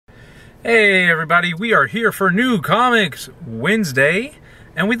Hey everybody, we are here for New Comics Wednesday,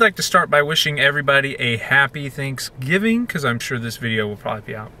 and we'd like to start by wishing everybody a happy Thanksgiving, because I'm sure this video will probably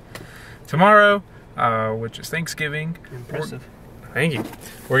be out tomorrow, which is Thanksgiving. Impressive. Thank you.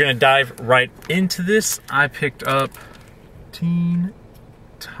 We're going to dive right into this. I picked up Teen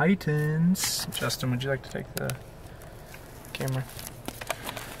Titans. Justin, would you like to take the camera?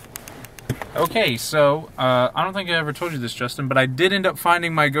 Okay, so, I don't think I ever told you this, Justin, but I did end up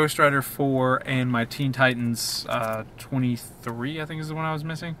finding my Ghost Rider 4 and my Teen Titans 23, I think is the one I was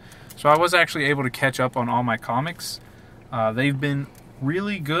missing. So I was actually able to catch up on all my comics. They've been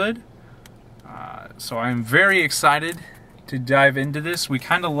really good, so I'm very excited to dive into this. We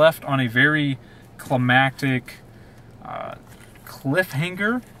kind of left on a very climactic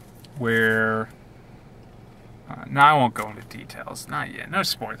cliffhanger where... no, I won't go into details. Not yet. No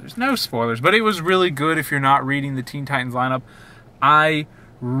spoilers. No spoilers. But it was really good if you're not reading the Teen Titans lineup. I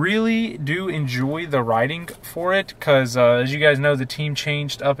really do enjoy the writing for it because, as you guys know, the team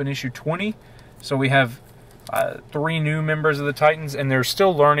changed up in issue 20. So we have 3 new members of the Titans, and they're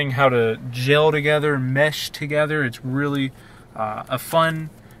still learning how to gel together, mesh together. It's really a fun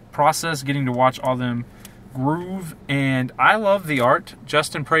process getting to watch all them groove. And I love the art.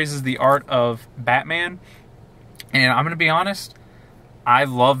 Justin praises the art of Batman. And I'm going to be honest, I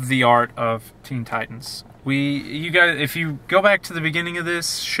love the art of Teen Titans. You guys, if you go back to the beginning of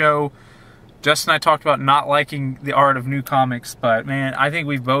this show, Justin and I talked about not liking the art of new comics, but man, I think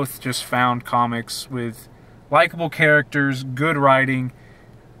we've both just found comics with likable characters, good writing,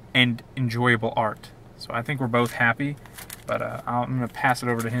 and enjoyable art. So I think we're both happy, but I'm going to pass it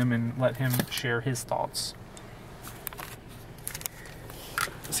over to him and let him share his thoughts.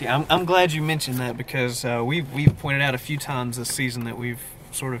 See, I'm glad you mentioned that because we've pointed out a few times this season that we've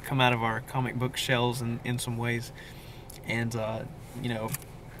sort of come out of our comic book shells in some ways, and you know,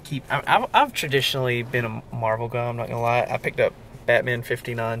 I've traditionally been a Marvel guy. I'm not gonna lie. I picked up Batman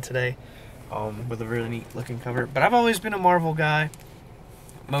 59 today, with a really neat looking cover. But I've always been a Marvel guy,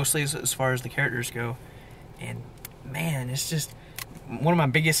 mostly as far as the characters go, and man, it's just. One of my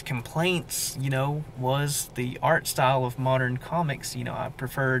biggest complaints, you know, was the art style of modern comics. You know, I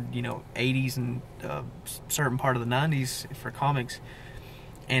preferred, you know, 80s and certain part of the 90s for comics.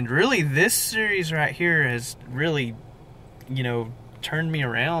 And really, this series right here has really, you know, turned me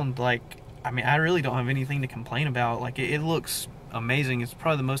around. Like, I mean, I really don't have anything to complain about. Like, it looks amazing. It's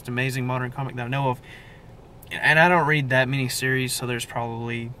probably the most amazing modern comic that I know of. And I don't read that many series, so there's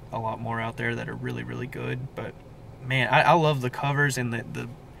probably a lot more out there that are really, really good. But... man, I love the covers, and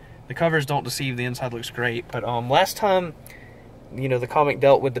the covers don't deceive. The inside looks great. But last time, you know, the comic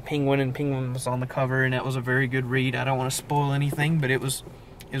dealt with the Penguin, and Penguin was on the cover, and that was a very good read. I don't want to spoil anything, but it was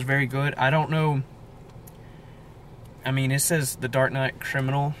very good. I don't know. I mean, it says The Dark Knight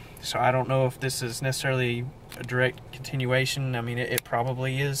Criminal, so I don't know if this is necessarily a direct continuation. I mean, it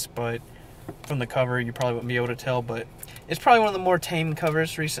probably is, but from the cover, you probably wouldn't be able to tell, but it's probably one of the more tame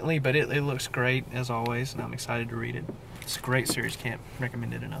covers recently, but it looks great, as always, and I'm excited to read it. It's a great series, can't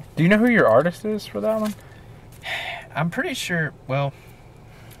recommend it enough. Do you know who your artist is for that one? I'm pretty sure, well,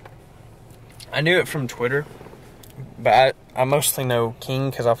 I knew it from Twitter, but I mostly know King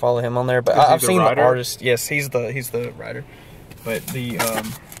because I follow him on there, but I've seen the artist. Yes, he's the writer, but the...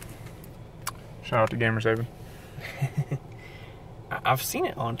 shout out to Gamersaver. I've seen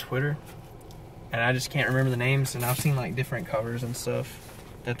it on Twitter. And I just can't remember the names, and I've seen, like, different covers and stuff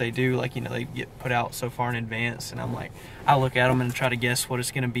that they do, like, you know, they get put out so far in advance, and I'm like, I look at them and try to guess what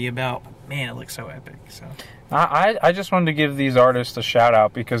it's going to be about, but man, it looks so epic, so. I just wanted to give these artists a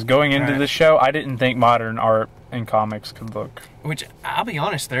shout-out, because going into this show, I didn't think modern art and comics could look. Which, I'll be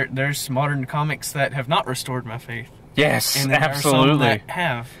honest, there's modern comics that have not restored my faith. Yes, and then absolutely. There are some that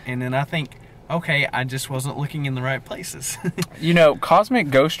have, and then I think, okay, I just wasn't looking in the right places. You know, Cosmic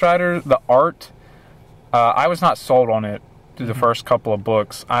Ghost Rider, the art... I was not sold on it through the first couple of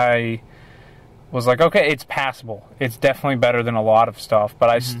books. I was like, okay, it's passable. It's definitely better than a lot of stuff,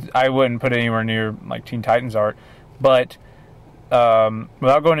 but I wouldn't put it anywhere near like Teen Titans art. But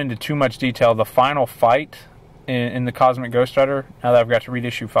without going into too much detail, the final fight in the Cosmic Ghost Rider, now that I've got to read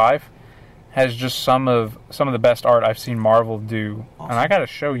issue 5, has just some of the best art I've seen Marvel do. Awesome. And I got to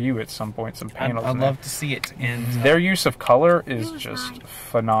show you at some point some panels. I'd love to see it. And their use of color is just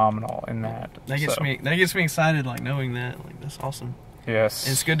phenomenal in that. That gets me excited, like knowing that. Like, that's awesome. Yes,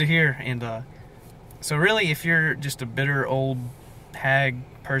 and it's good to hear. And so really, if you're just a bitter old hag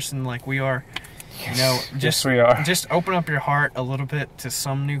person like we are, you know, just open up your heart a little bit to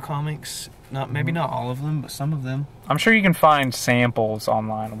some new comics. Maybe not all of them, but some of them. I'm sure you can find samples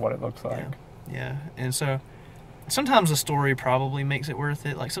online of what it looks like. Yeah. And so sometimes the story probably makes it worth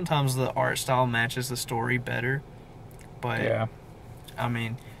it. Like sometimes the art style matches the story better. But Yeah. I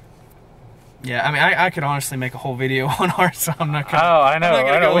mean, I could honestly make a whole video on art, so I'm not gonna. Oh, I know. I'm not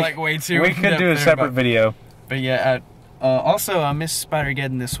gonna I know. go We, like way too. we in could depth do a there, separate video. But yeah, also I missed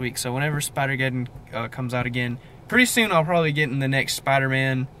Spider-Geddon this week, so whenever Spider-Geddon comes out again, pretty soon I'll probably get in the next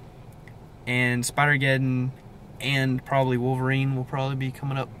Spider-Man, and Spider-Geddon, and probably Wolverine will probably be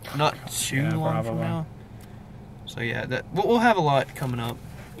coming up not too long from now. So yeah, we'll have a lot coming up.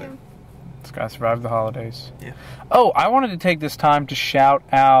 It's got to survive the holidays. Yeah. Oh, I wanted to take this time to shout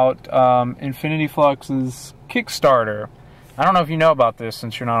out Infinity Flux's Kickstarter. I don't know if you know about this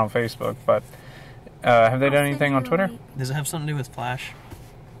since you're not on Facebook, but have they done anything on Twitter? Does it have something to do with Flash?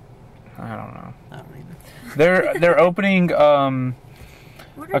 I don't know. I don't either. They're opening Wonder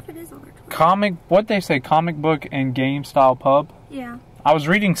if it is on their Twitter. comic book and game style pub. Yeah. I was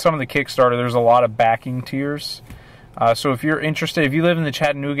reading some of the Kickstarter. There's a lot of backing tiers. So if you're interested, if you live in the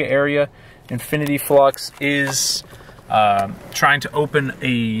Chattanooga area, Infinity Flux is trying to open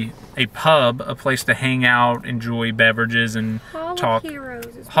a pub, a place to hang out, enjoy beverages, and talk.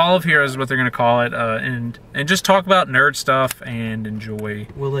 Hall of Heroes is what they're going to call it, and just talk about nerd stuff and enjoy.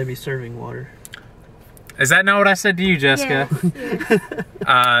 Will they be serving water? Is that not what I said to you, Jessica?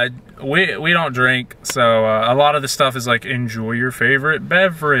 Yes. We don't drink, so a lot of the stuff is like enjoy your favorite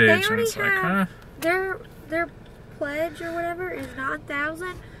beverage. They And already it's like, have their pledge or whatever is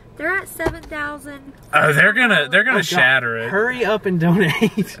 9,000. They're at 7,000. Oh, they're gonna shatter it. Hurry up and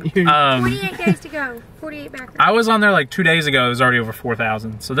donate. 28 days to go. 48 backers. I was on there like 2 days ago. It was already over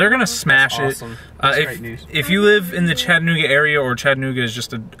 4,000. So they're gonna smash awesome. it. That's great news. If you live in the Chattanooga area, or Chattanooga is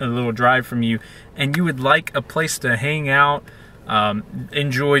just a little drive from you, and you would like a place to hang out,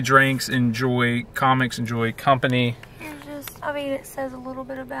 enjoy drinks, enjoy comics, enjoy company. It says a little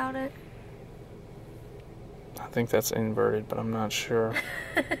bit about it. I think that's inverted, but I'm not sure.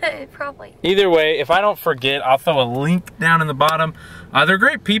 It probably. Either way, if I don't forget, I'll throw a link down in the bottom. They're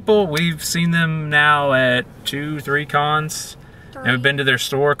great people. We've seen them now at 2-3 cons. And we've been to their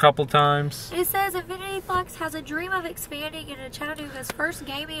store a couple times. It says Infinity Flux has a dream of expanding into Chattanooga's first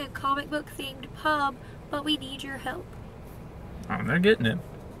gaming and comic book themed pub, but we need your help. Oh, they're getting it.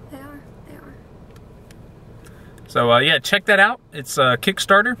 They are. So yeah, check that out. It's a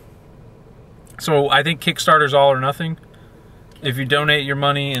Kickstarter. So I think Kickstarter's all or nothing. If you donate your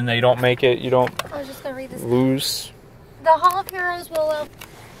money and they don't make it, you don't I was just going to read this. lose. The Hall of Heroes will allow...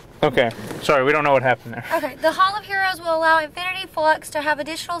 Okay. Sorry, we don't know what happened there. Okay, the Hall of Heroes will allow Infinity Flux to have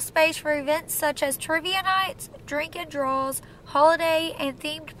additional space for events such as trivia nights, drink and draws, holiday and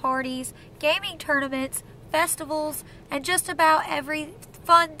themed parties, gaming tournaments, festivals, and just about every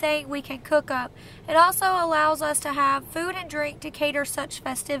fun thing we can cook up. It also allows us to have food and drink to cater such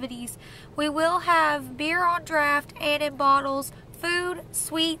festivities. We will have beer on draft and in bottles, food,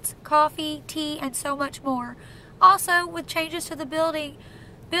 sweets, coffee, tea, and so much more. Also, with changes to the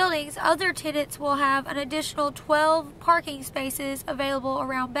buildings, other tenants will have an additional 12 parking spaces available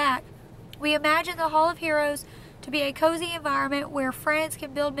around back. We imagine the Hall of Heroes to be a cozy environment where friends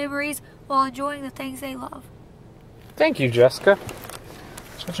can build memories while enjoying the things they love. Thank you, Jessica.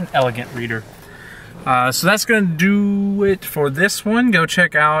 Such an elegant reader. So that's going to do it for this one. Go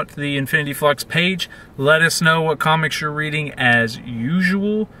check out the Infinity Flux page. Let us know what comics you're reading as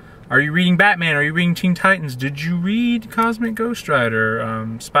usual. Are you reading Batman? Are you reading Teen Titans? Did you read Cosmic Ghost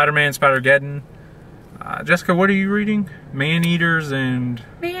Rider? Spider-Man, Spider-Geddon? Jessica, what are you reading? Man-Eaters and...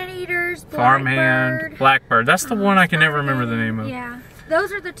 Man-Eaters, Farmhand, Blackbird. That's the one I can never remember the name of. Yeah,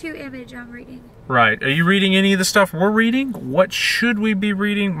 those are the two Image I'm reading. Right. Are you reading any of the stuff we're reading? What should we be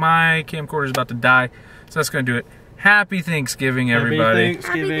reading? My camcorder is about to die, so that's going to do it. Happy Thanksgiving, everybody. Happy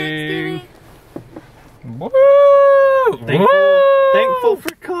Thanksgiving. Happy Thanksgiving. Woo! Thankful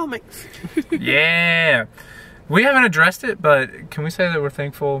for comics. Yeah. We haven't addressed it, but can we say that we're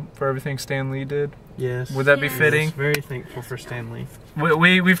thankful for everything Stan Lee did? Yes. Would that be Yes. fitting? Yes, very thankful for Stan Lee.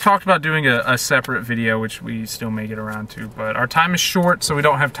 We've talked about doing a separate video, which we still may get around to, but our time is short, so we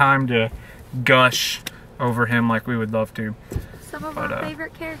don't have time to gush over him like we would love to. Some of our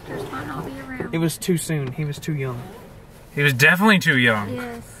favorite characters might not be around. It was too soon. He was too young. He was definitely too young.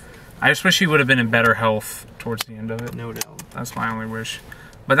 Yes. I just wish he would have been in better health towards the end of it. No doubt. That's my only wish.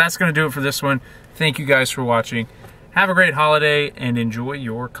 But that's going to do it for this one. Thank you guys for watching. Have a great holiday and enjoy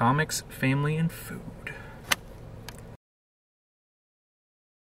your comics, family, and food.